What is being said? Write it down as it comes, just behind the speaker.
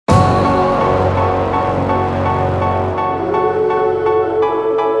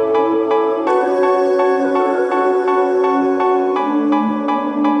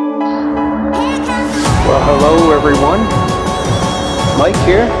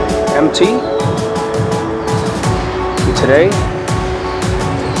MT. And today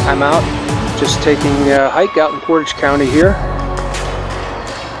I'm out just taking a hike out in Gorge County here,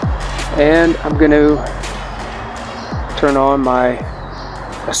 and I'm going to turn on my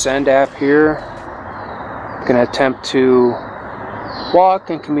Ascend app here. I'm going to attempt to walk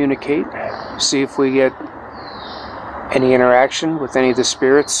and communicate, see if we get any interaction with any of the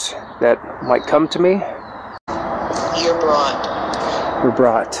spirits that might come to me. You're brought. We're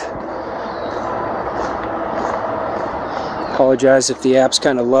brought. Apologize if the app's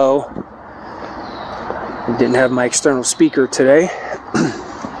kind of low. I didn't have my external speaker today.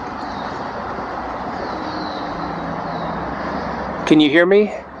 Can you hear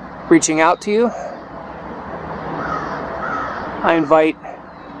me reaching out to you? I invite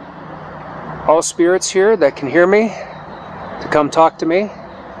all spirits here that can hear me to come talk to me.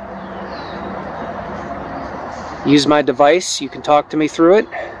 Use my device, you can talk to me through it.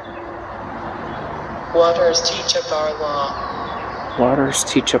 Waters teach up our law. Waters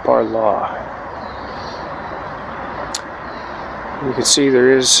teach up our law. You can see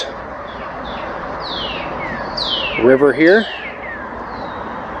there is a river here.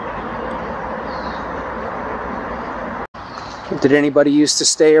 Did anybody used to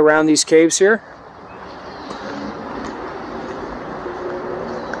stay around these caves here?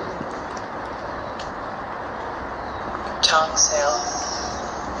 Talks hell.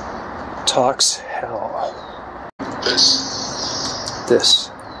 Talks hell. This.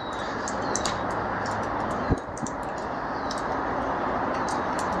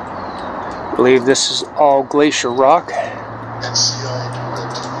 I believe this is all glacier rock. And see I do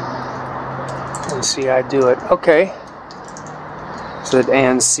it. And see I do it. Okay. Said,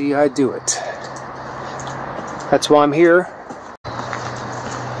 and see I do it. That's why I'm here.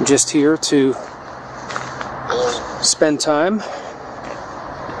 I'm just here to spend time,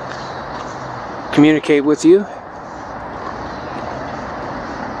 communicate with you.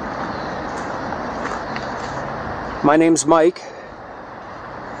 My name's Mike.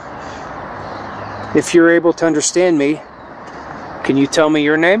 If you're able to understand me, can you tell me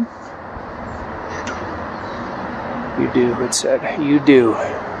your name? You do, it said. You do.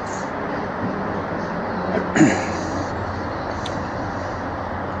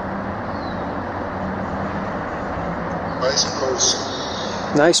 Nice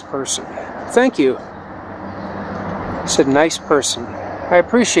person. Nice person. Thank you. I said nice person. I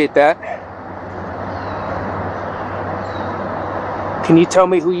appreciate that. Can you tell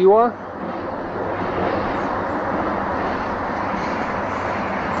me who you are?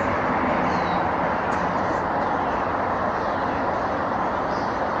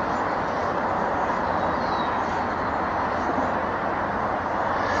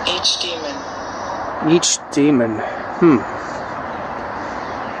 Each demon. Each demon.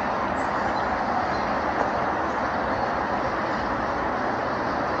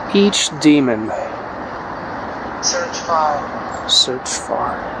 Each demon. Search far. Search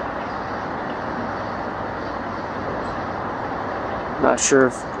far. Not sure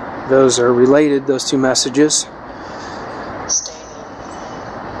if those are related, those two messages.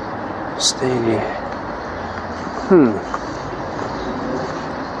 Staining.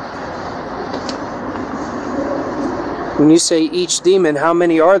 When you say each demon, how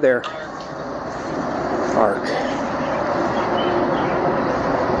many are there? Arc.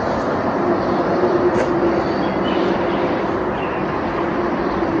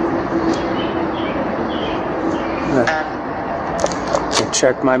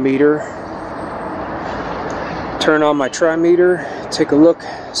 Check my meter. Turn on my trimeter. Take a look.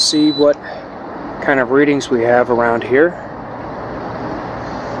 See what kind of readings we have around here.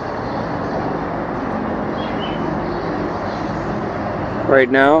 Right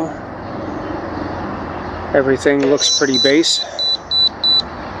now, everything looks pretty base.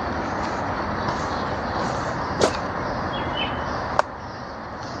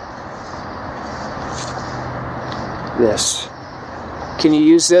 This. Can you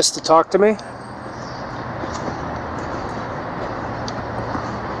use this to talk to me?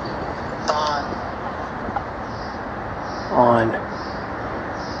 On.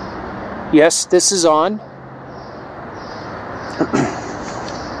 Yes, this is on.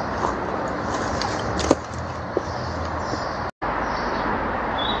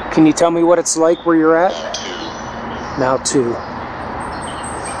 Can you tell me what it's like where you're at? Now two.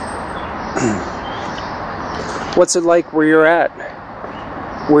 What's it like where you're at?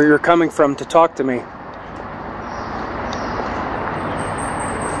 Where you're coming from to talk to me?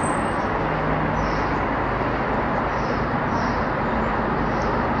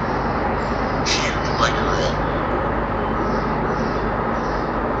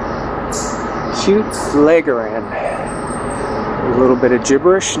 Cute flagrant. A little bit of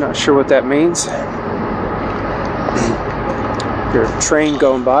gibberish, not sure what that means. There's a train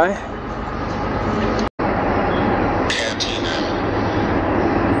going by.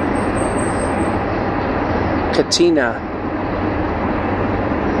 Katina.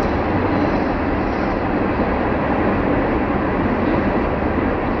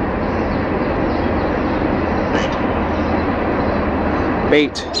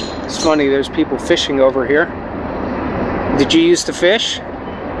 Bait. It's funny, there's people fishing over here. Did you used to fish?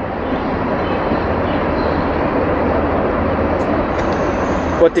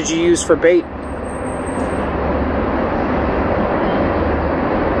 What did you use for bait?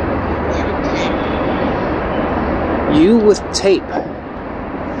 You with tape.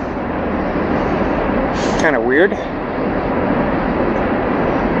 Kind of weird.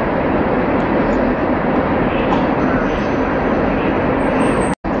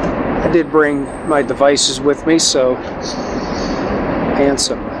 I did bring my devices with me, so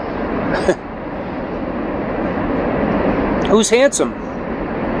handsome. Who's handsome?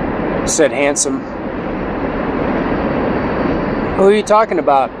 Said handsome. Who are you talking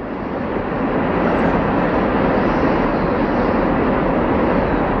about?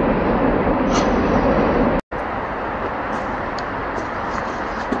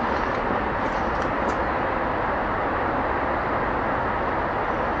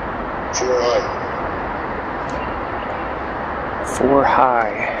 Four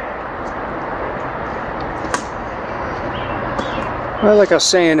high. Well, like I was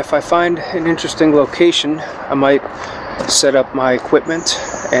saying, if I find an interesting location, I might set up my equipment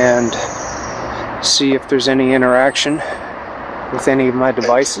and see if there's any interaction with any of my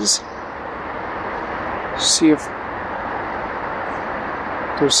devices. See if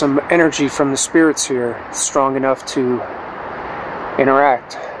there's some energy from the spirits here strong enough to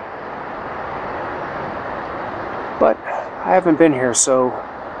interact. But I haven't been here, so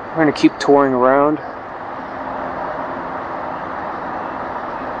we're going to keep touring around.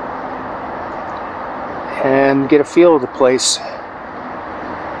 And get a feel of the place.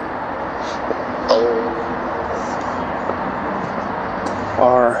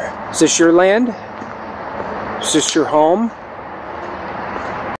 Is this your land? Is this your home?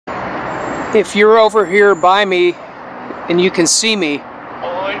 If you're over here by me and you can see me,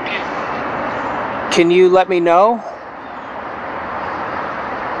 can you let me know?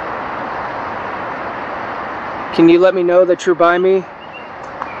 Can you let me know that you're by me?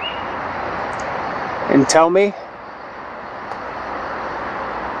 And tell me?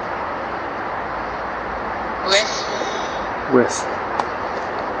 With.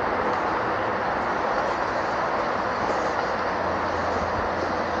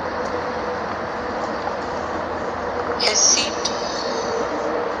 His seat.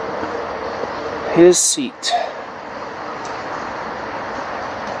 His seat.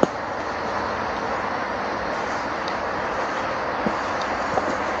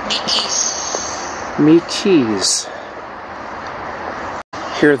 Me keys.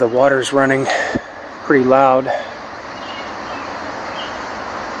 Here the water's running pretty loud.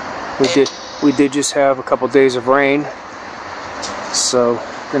 We did just have a couple days of rain, so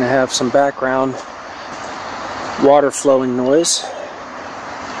gonna have some background water flowing noise.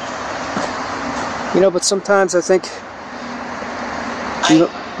 You know, but sometimes I think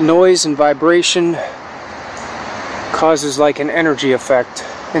noise and vibration causes like an energy effect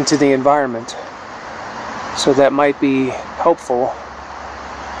into the environment. So that might be helpful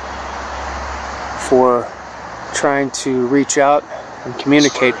for trying to reach out and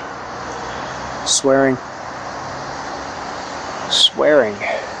communicate. Swearing. Swearing.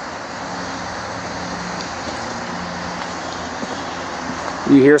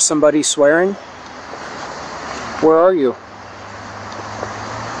 You hear somebody swearing? Where are you?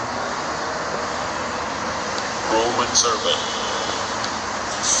 Roman serpent.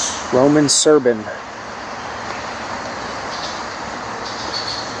 Roman serpent.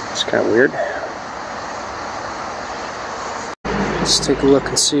 It's kind of weird. Let's take a look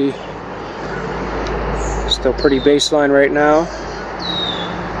and see. Still pretty baseline right now.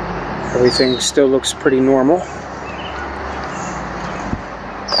 Everything still looks pretty normal.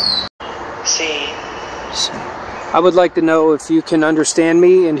 See. I would like to know if you can understand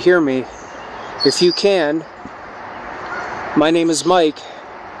me and hear me. If you can, my name is Mike.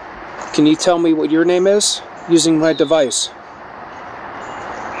 Can you tell me what your name is using my device?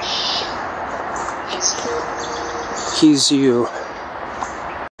 He's you.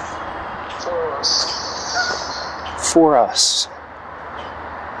 For us.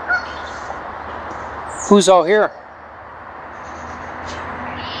 Who's all here?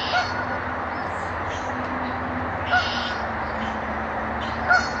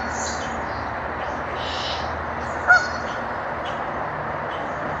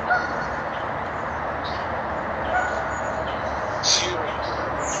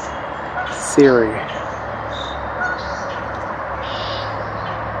 theory.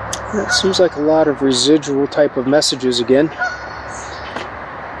 That seems like a lot of residual type of messages again.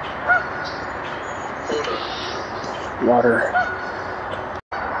 Water.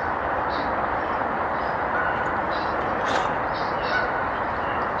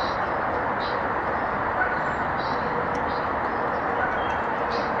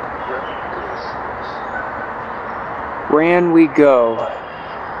 Ran we go.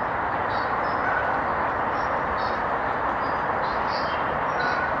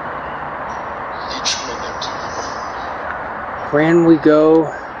 Each minute. Ran we go,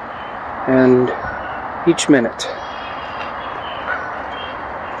 and each minute.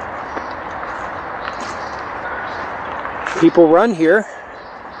 People run here.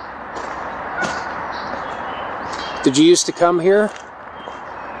 Did you used to come here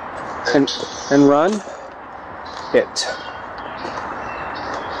and run? It.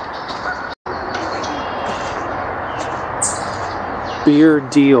 Beer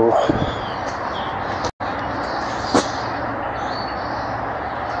deal.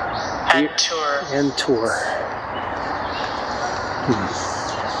 And tour. And tour.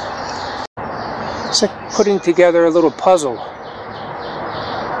 It's like putting together a little puzzle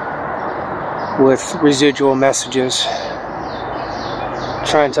with residual messages.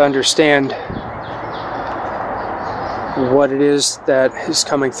 Trying to understand what it is that is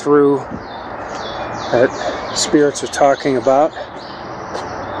coming through that spirits are talking about.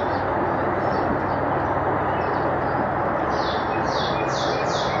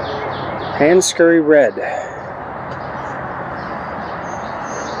 Hand scurry red.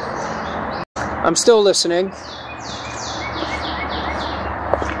 I'm still listening.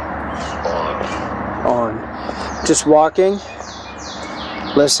 On. Just walking,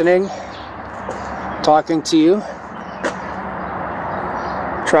 listening, talking to you.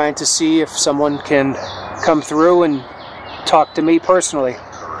 Trying to see if someone can come through and talk to me personally.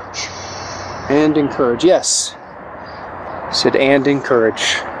 Encourage. And encourage, yes. Said and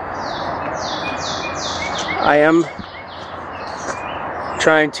encourage. I am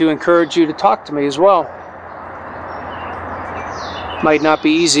trying to encourage you to talk to me as well. Might not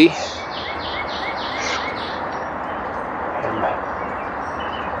be easy.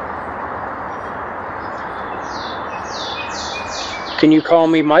 Can you call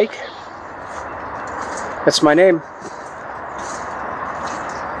me Mike? That's my name.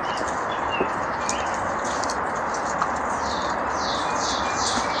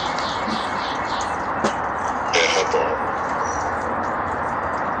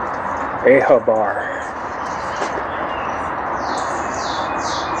 Ahabar.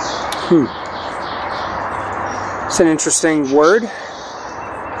 It's an interesting word.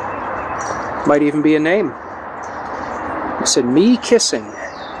 Might even be a name. It said, me kissing.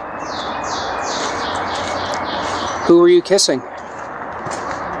 Who were you kissing?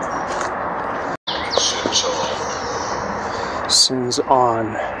 Sins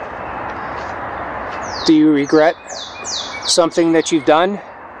on. Do you regret something that you've done?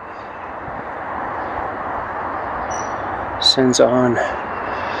 Sins on.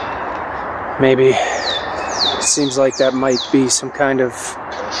 Maybe. It seems like that might be some kind of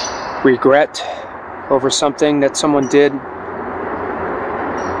regret over something that someone did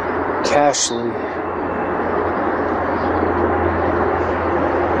casually.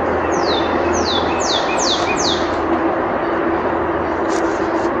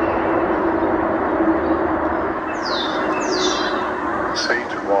 Say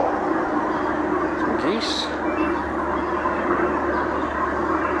to all. Geese.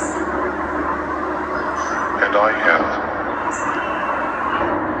 And I have.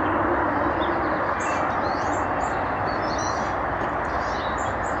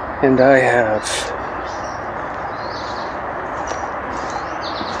 And I have.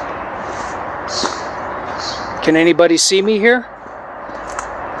 Can anybody see me here?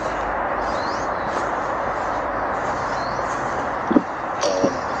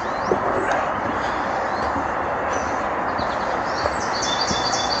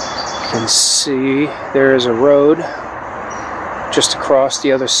 You can see there is a road just across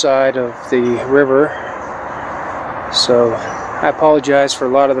the other side of the river. So I apologize for a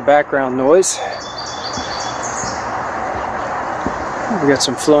lot of the background noise. We got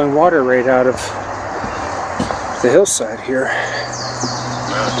some flowing water right out of the hillside here.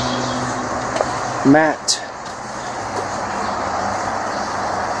 Matt.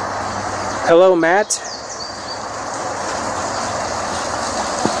 Hello, Matt.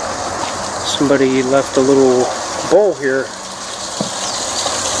 Somebody left a little bowl here.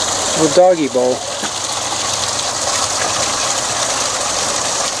 A little doggy bowl.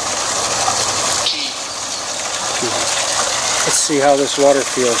 see how this water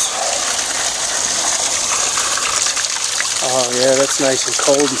feels. Oh yeah, that's nice and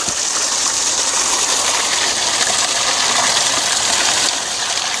cold.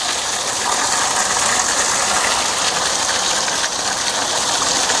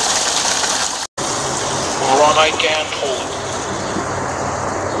 Ron, I can't hold.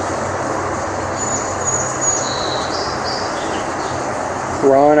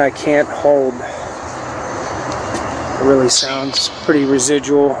 Ron, I can't hold. It really sounds pretty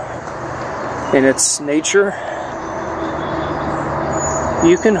residual in its nature.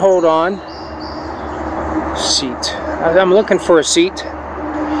 You can hold on. Seat. I'm looking for a seat.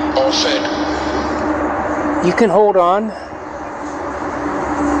 All fed. You can hold on.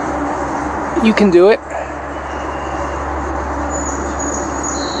 You can do it.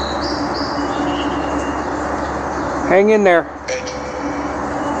 Hang in there.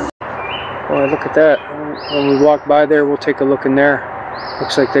 Boy, look at that. When we walk by there, we'll take a look in there.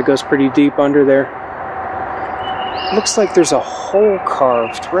 Looks like that goes pretty deep under there. Looks like there's a hole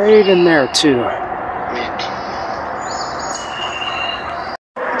carved right in there too. Neat.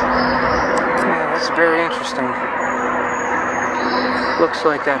 Yeah, that's very interesting. Looks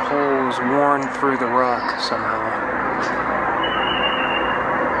like that hole was worn through the rock somehow.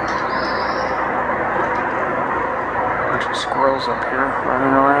 Bunch of squirrels up here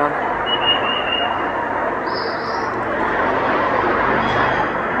running around.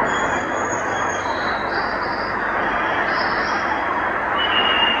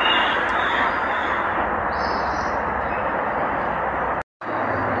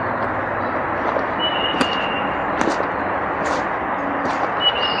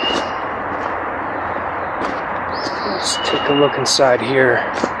 Let's take a look inside here.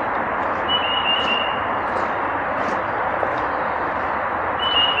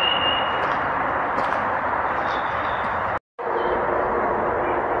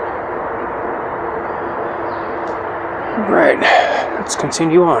 Right, let's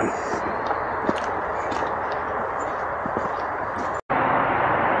continue on.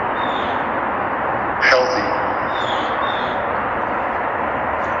 Healthy.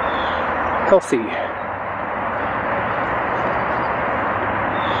 Healthy.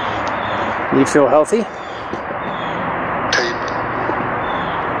 You feel healthy? Tape.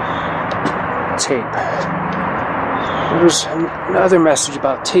 Tape. There was another message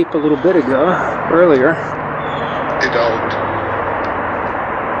about tape a little bit ago, earlier. It out.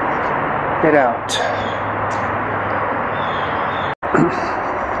 Get out.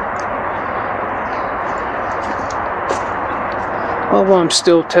 Well, while I'm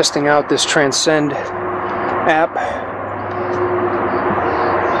still testing out this Transcend app,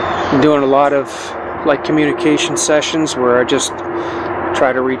 I'm doing a lot of like communication sessions where I just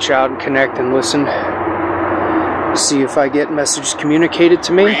try to reach out and connect and listen, see if I get messages communicated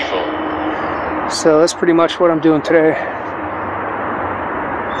to me. So that's pretty much what I'm doing today.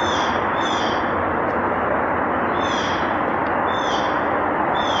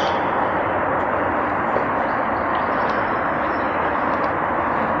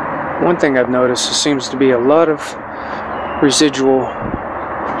 One thing I've noticed, there seems to be a lot of residual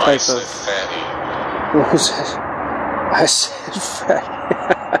type of... fatty. What was it? I said fatty.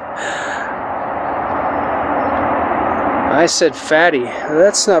 I said fatty.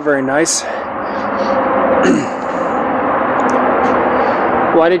 That's not very nice.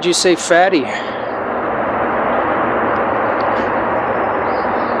 Why did you say fatty?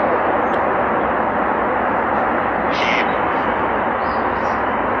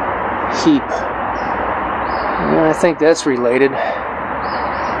 Heap. Yeah, I think that's related.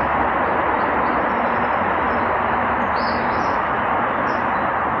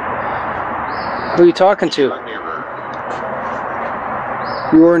 Who are you talking to?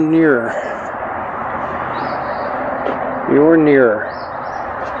 You're nearer. You're nearer.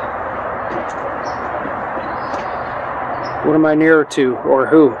 What am I nearer to, or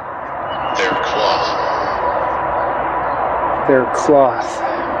who? Their cloth. Their cloth.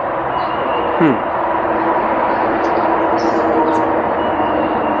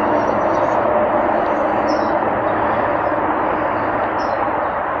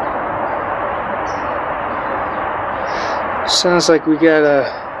 Sounds like we got a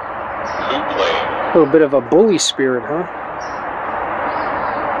little bit of a bully spirit, huh?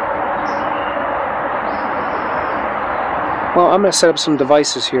 Well, I'm going to set up some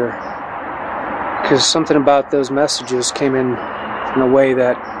devices here, because something about those messages came in a way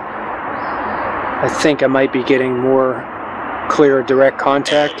that I think I might be getting more clear, direct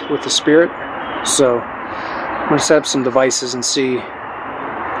contact with the spirit. So I'm going to set up some devices and see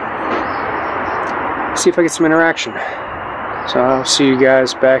if I get some interaction. So I'll see you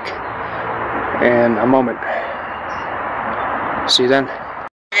guys back in a moment. See you then.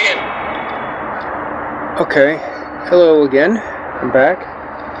 Okay, hello again. I'm back.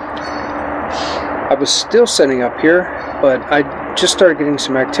 I was still setting up here, but I just started getting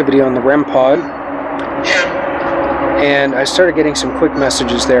some activity on the REM pod. And I started getting some quick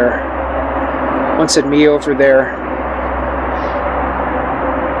messages there. One said me over there.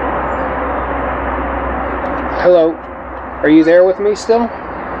 Hello, are you there with me still?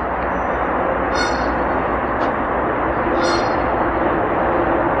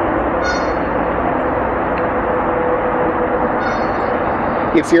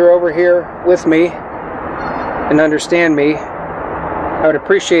 If you're over here with me and understand me, I would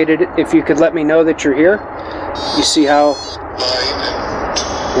appreciate it if you could let me know that you're here. You see how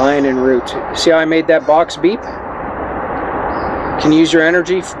line and root. See how I made that box beep? Can you use your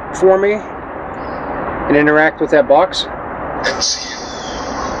energy for me and interact with that box?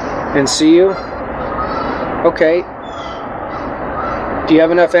 And see you. Okay. Do you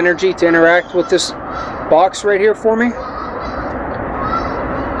have enough energy to interact with this box right here for me?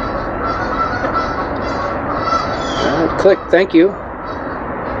 Click, thank you.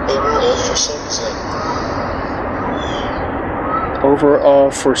 Overall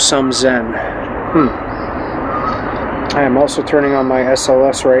for some Zen. I am also turning on my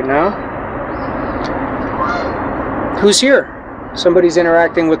SLS right now. Who's here? Somebody's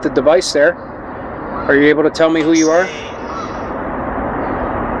interacting with the device there. Are you able to tell me who you are?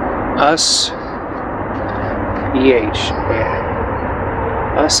 Us. EH.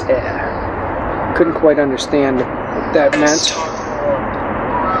 Us. Couldn't quite understand what that meant.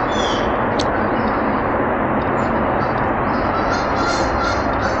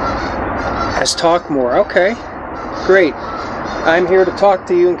 Let's talk more. Okay, great. I'm here to talk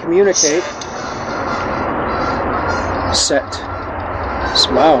to you and communicate. Set.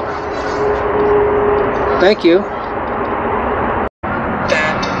 Smile. Thank you.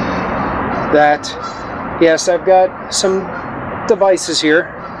 That. Yes, I've got some devices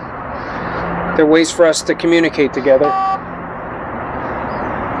here. They're ways for us to communicate together.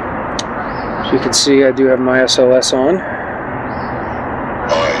 As you can see, I do have my SLS on.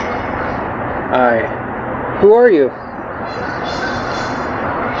 Hi. Who are you?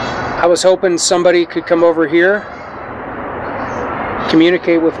 I was hoping somebody could come over here,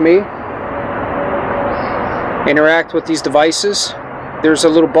 communicate with me, interact with these devices. There's a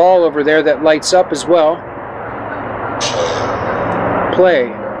little ball over there that lights up as well. Play.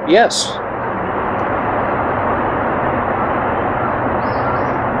 Yes.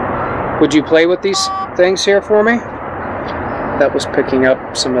 Would you play with these things here for me? That was picking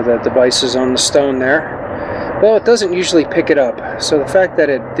up some of the devices on the stone there. Well, it doesn't usually pick it up, so the fact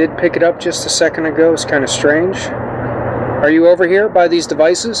that it did pick it up just a second ago is kind of strange. Are you over here by these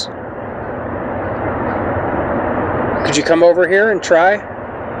devices? Could you come over here and try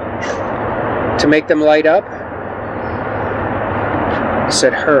to make them light up? He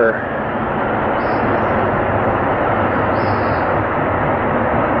said her.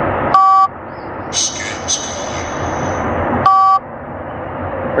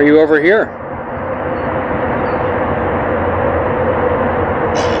 Are you over here?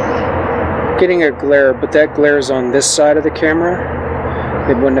 Getting a glare, but that glare is on this side of the camera.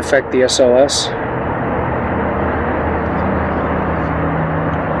 It wouldn't affect the SLS.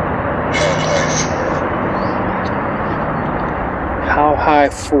 How high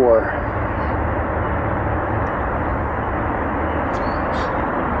for?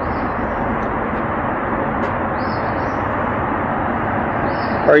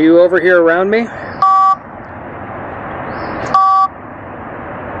 Are you over here around me?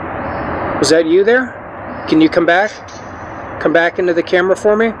 Was that you there? Can you come back? Come back into the camera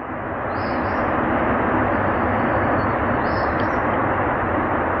for me?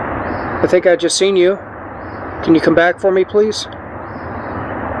 I think I just seen you. Can you come back for me, please?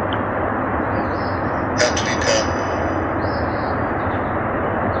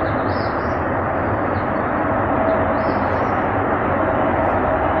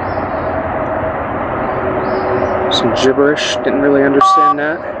 Some gibberish, didn't really understand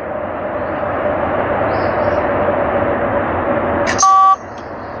that.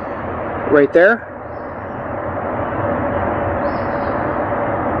 Right there?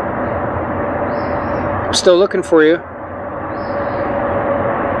 I'm still looking for you.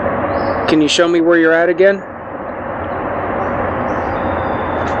 Can you show me where you're at again?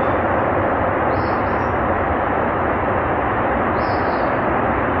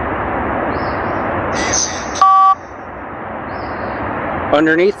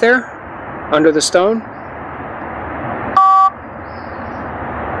 Underneath there? Under the stone?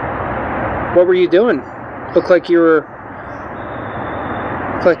 What were you doing? Looked like you were...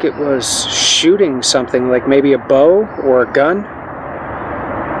 Looked like it was shooting something, like maybe a bow or a gun.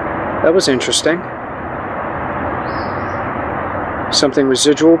 That was interesting. Something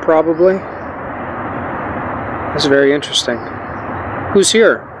residual, probably. That's very interesting. Who's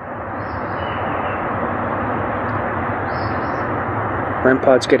here?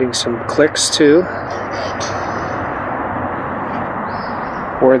 REM-pod's getting some clicks too.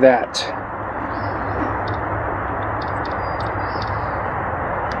 Or that.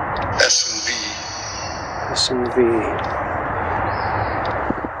 S&V. S&V.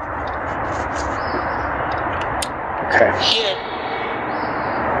 Okay. Here.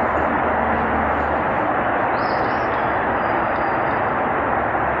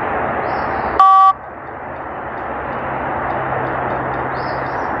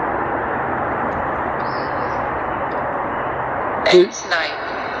 Ends night.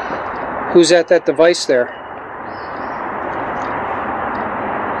 Who's at that device there?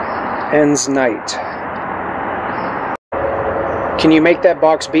 Ends night. Can you make that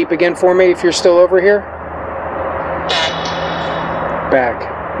box beep again for me if you're still over here? Back.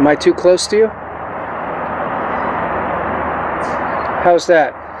 Am I too close to you? How's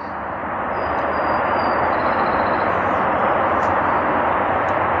that?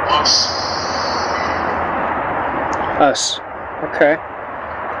 Us. Okay.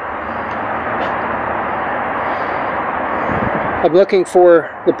 I'm looking for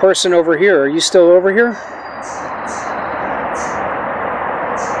the person over here. Are you still over here?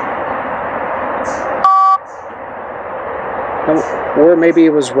 Or maybe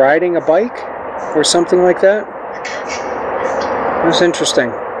it was riding a bike or something like that. That's interesting.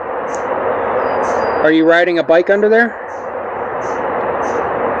 Are you riding a bike under there?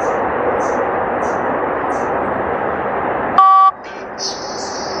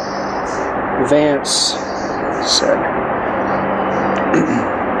 Vance said.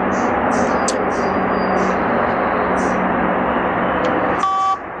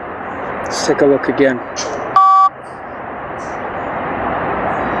 Let's take a look again.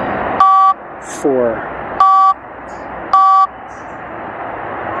 4.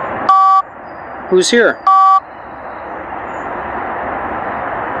 Who's here?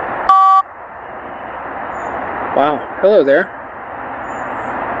 Wow. Hello there.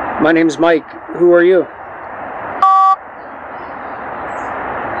 My name's Mike. Who are you?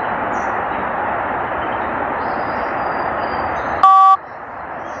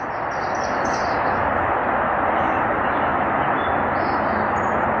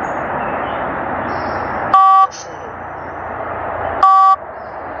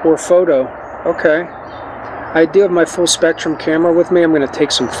 Or photo. Okay. I do have my full spectrum camera with me. I'm going to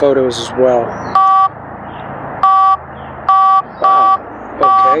take some photos as well. Wow.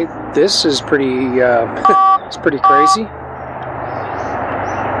 Okay. This is pretty, it's pretty crazy.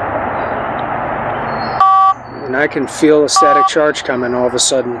 And I can feel a static charge coming all of a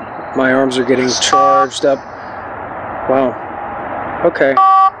sudden. My arms are getting charged up. Wow. Okay.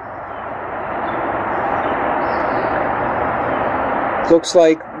 Looks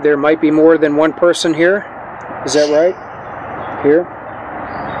like there might be more than one person here. Is that right? Here?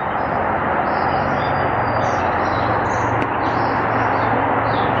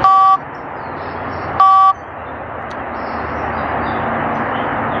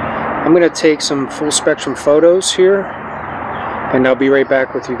 I'm going to take some full spectrum photos here, and I'll be right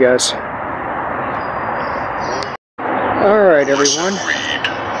back with you guys. Alright everyone,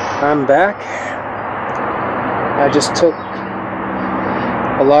 I'm back. I just took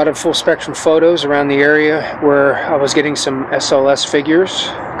a lot of full spectrum photos around the area where I was getting some SLS figures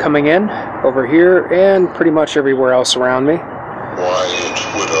coming in over here and pretty much everywhere else around me.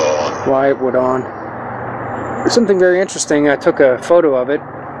 Wyatt Wood on. Something very interesting, I took a photo of it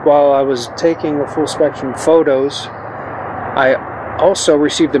while I was taking the full spectrum photos. I also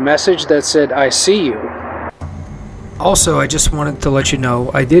received a message that said, "I see you." Also, I just wanted to let you know,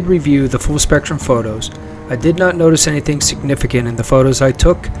 I did review the full spectrum photos. I did not notice anything significant in the photos I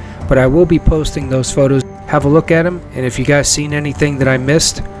took, but I will be posting those photos. Have a look at them, and if you guys seen anything that I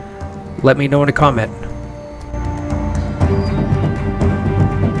missed, let me know in a comment.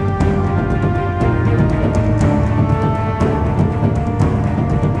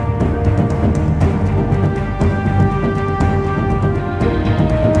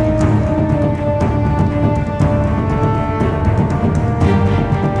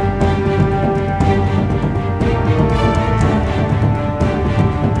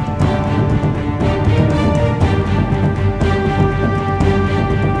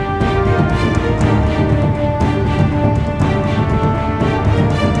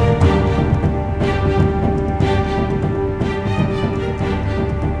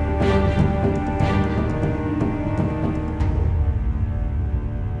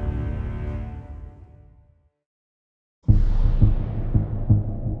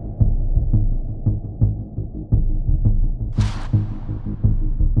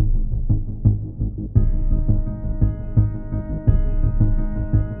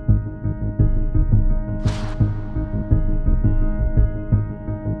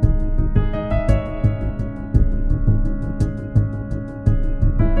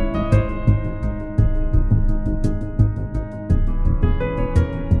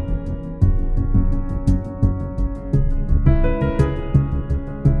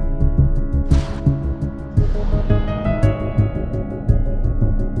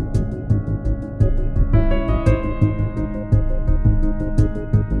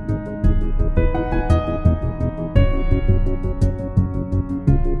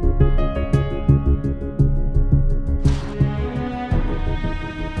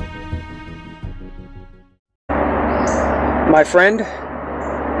 my friend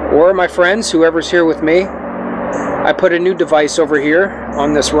or my friends, whoever's here with me, I put a new device over here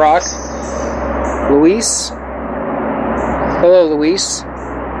on this rock. Luis. Hello, Luis.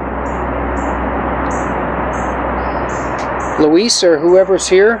 Luis, or whoever's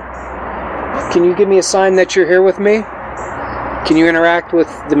here, can you give me a sign that you're here with me? Can you interact with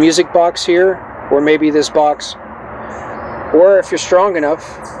the music box here, or maybe this box? Or if you're strong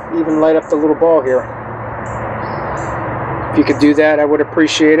enough, even light up the little ball here. If you could do that, I would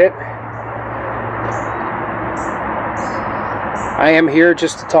appreciate it. I am here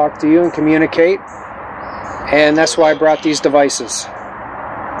just to talk to you and communicate, and that's why I brought these devices.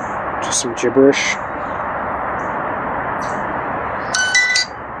 Just some gibberish.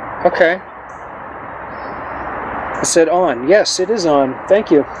 Okay. I said on. Yes, it is on.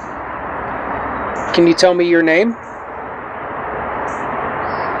 Thank you. Can you tell me your name?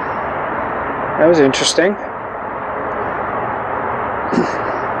 That was interesting.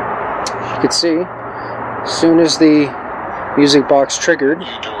 You could see, as soon as the music box triggered,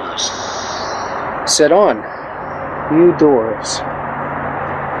 it said on. New doors.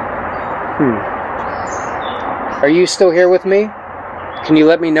 Are you still here with me? Can you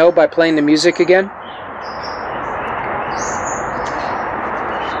let me know by playing the music again?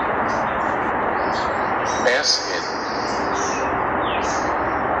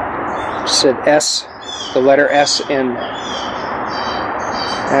 Said S, the letter S in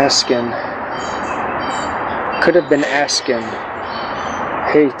Askin. Could have been Askin.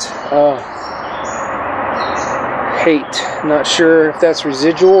 Hate. Hate. Not sure if that's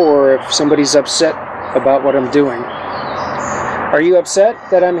residual or if somebody's upset about what I'm doing. Are you upset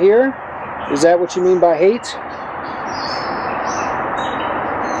that I'm here? Is that what you mean by hate?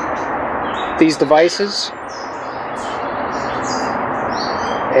 These devices?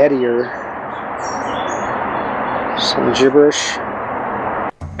 Eddier. Some gibberish.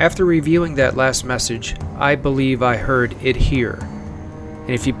 After reviewing that last message, I believe I heard it here.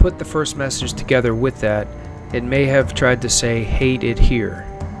 And if you put the first message together with that, it may have tried to say hate it here.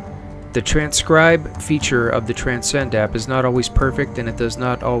 The transcribe feature of the Transcend app is not always perfect, and it does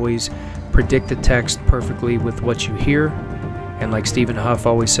not always predict the text perfectly with what you hear. And like Stephen Huff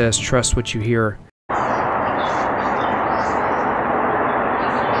always says, trust what you hear.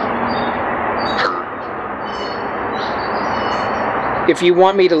 If you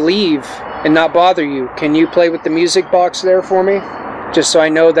want me to leave and not bother you, can you play with the music box there for me? Just so I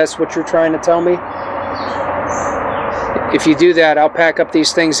know that's what you're trying to tell me. If you do that, I'll pack up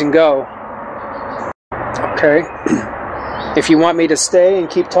these things and go. Okay. If you want me to stay and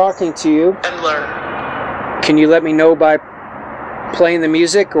keep talking to you, can you let me know by playing the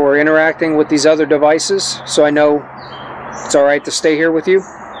music or interacting with these other devices so I know it's alright to stay here with you?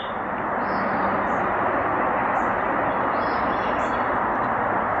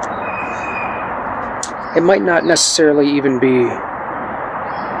 It might not necessarily even be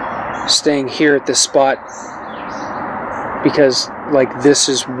staying here at this spot because, like, this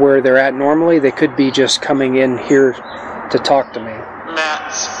is where they're at normally. They could be just coming in here to talk to me.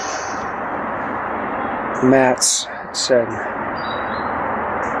 Mats, it said.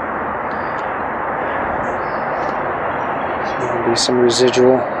 So there'll be some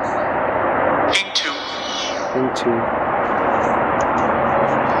residual. Into.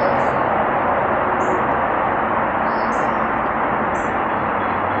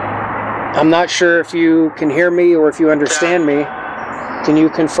 I'm not sure if you can hear me or if you understand me. Can you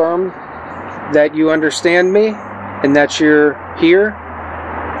confirm that you understand me and that you're here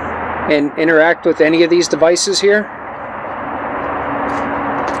and interact with any of these devices here?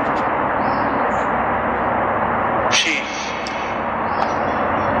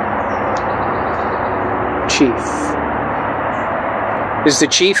 Chief. Is the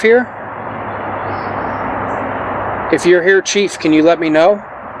Chief here? If you're here, Chief, can you let me know?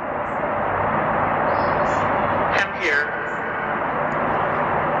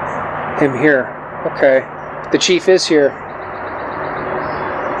 Him here. Okay. The Chief is here.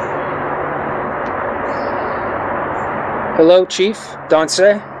 Hello, Chief.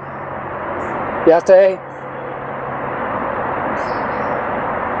 Danse? Yate?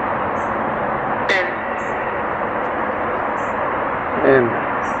 In.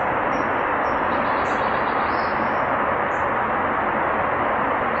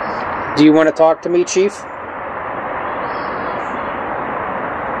 Do you want to talk to me, Chief?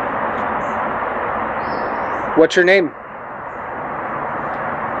 What's your name?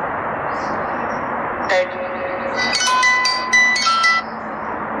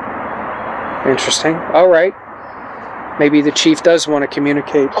 Interesting. All right. Maybe the Chief does want to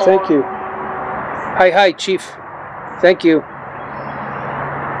communicate. Thank you. Hi, Chief. Thank you.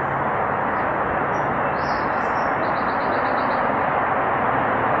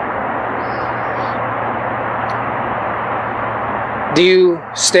 Do you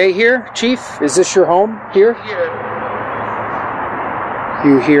stay here, Chief? Is this your home here? Here.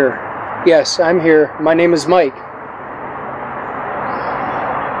 You here? Yes, I'm here. My name is Mike.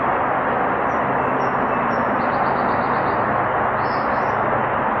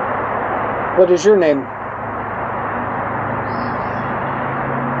 What is your name?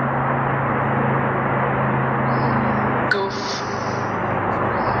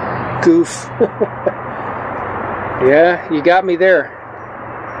 Goof. Yeah, you got me there.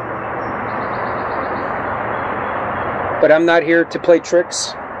 But I'm not here to play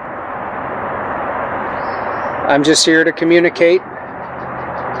tricks. I'm just here to communicate.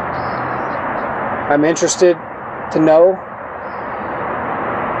 I'm interested to know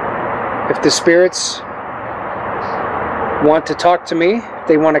if the spirits want to talk to me, if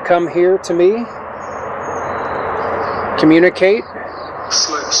they want to come here to me, communicate,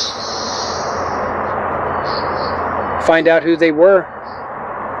 Slips. find out who they were,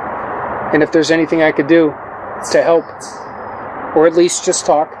 and if there's anything I could do to help, or at least just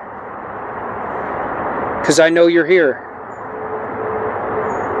talk, because I know you're here.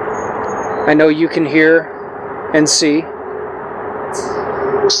 I know you can hear and see.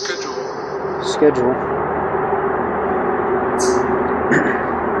 Schedule.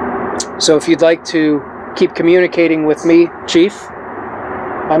 So if you'd like to keep communicating with me, Chief,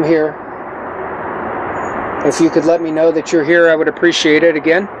 I'm here. If you could let me know that you're here, I would appreciate it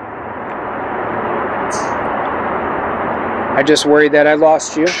again. I just worry that I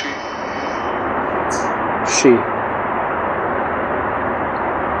lost you. She.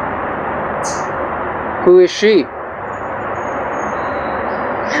 Who is she?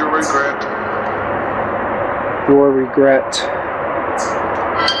 You regret. Your regret.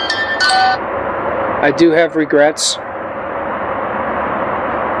 I do have regrets.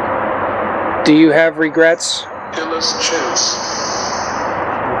 Do you have regrets? Your last chance.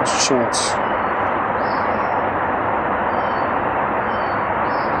 Last chance.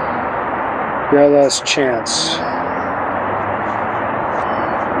 Your last chance.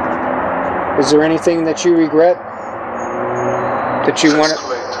 Is there anything that you regret? That you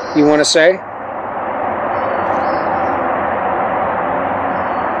want to say?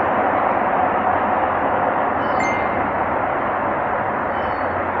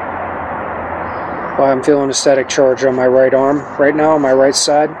 Well, I'm feeling a static charge on my right arm right now, on my right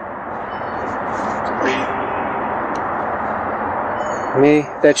side. Me?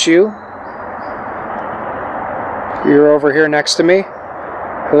 That's you? You're over here next to me?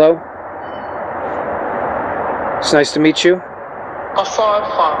 Hello? It's nice to meet you. Far.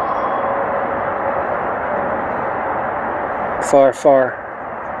 Far, far.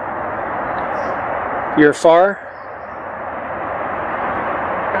 You're far?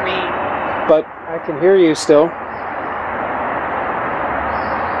 But I can hear you still.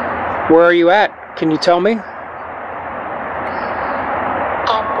 Where are you at? Can you tell me?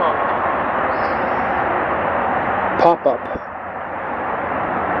 Pop up.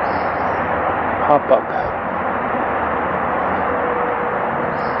 Pop up.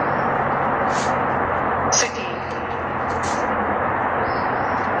 City.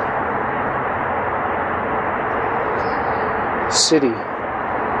 City.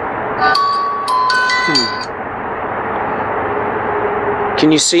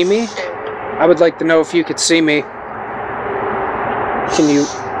 Can you see me? I would like to know if you could see me. Can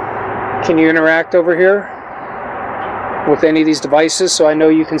you interact over here with any of these devices so I know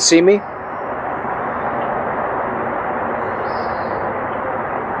you can see me?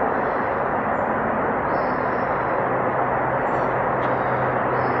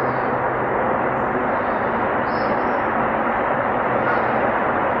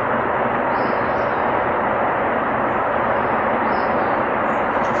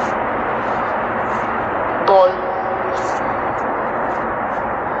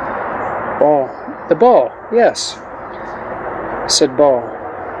 Ball. The ball, yes. I said ball.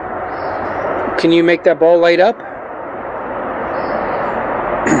 Can you make that ball light up?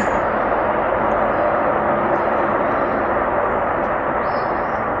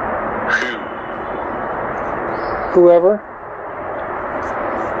 Whoever.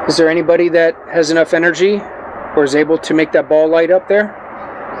 Is there anybody that has enough energy or is able to make that ball light up there?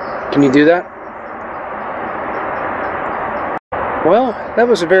 Can you do that? Well, that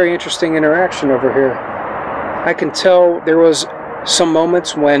was a very interesting interaction over here. I can tell there was some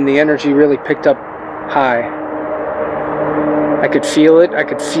moments when the energy really picked up high. I could feel it. I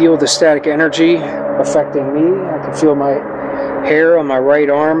could feel the static energy affecting me. I could feel my hair on my right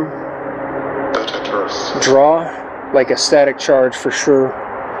arm draw like a static charge for sure.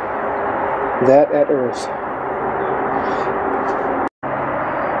 That at Earth.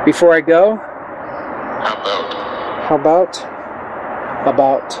 Before I go, how about?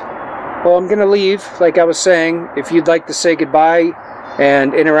 Well, I'm gonna leave, like I was saying. If you'd like to say goodbye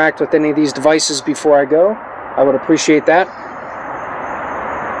and interact with any of these devices before I go, I would appreciate that.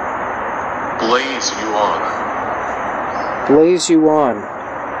 Blaze you on. Blaze you on.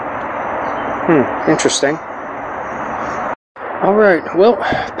 Interesting. Alright, well,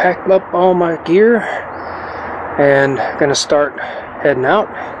 packed up all my gear and gonna start heading out.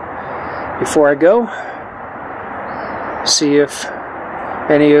 Before I go, see if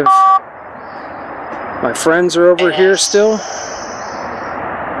any of my friends are over here still.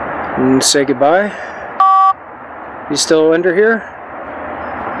 And say goodbye. You still under here?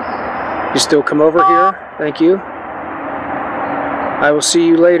 You still come over here? Thank you. I will see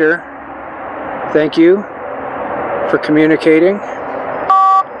you later. Thank you for communicating.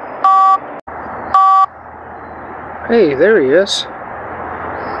 Hey, there he is.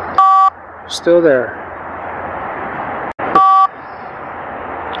 Still there.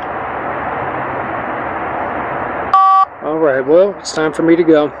 Alright, well, it's time for me to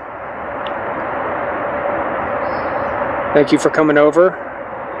go. Thank you for coming over,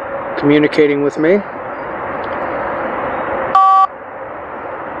 communicating with me.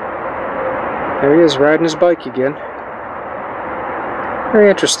 There he is, riding his bike again. Very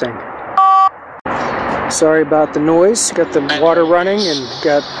interesting. Sorry about the noise. Got the water running and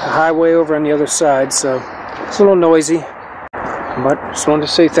got a highway over on the other side, so it's a little noisy. But just wanted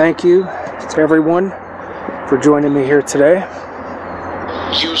to say thank you to everyone for joining me here today.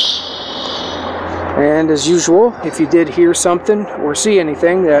 And as usual, if you did hear something or see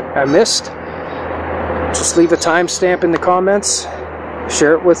anything that I missed, just leave a timestamp in the comments.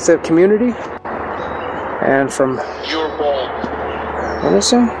 Share it with the community. And from Your ball. What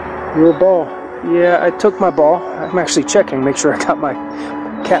is it? Your ball. Yeah, I took my ball. I'm actually checking, make sure I got my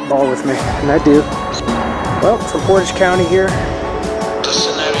cat ball with me, and I do. Well, from Gorge County here. The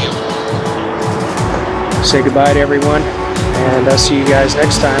scenario. Say goodbye to everyone, and I'll see you guys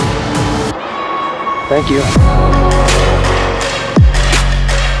next time. Thank you.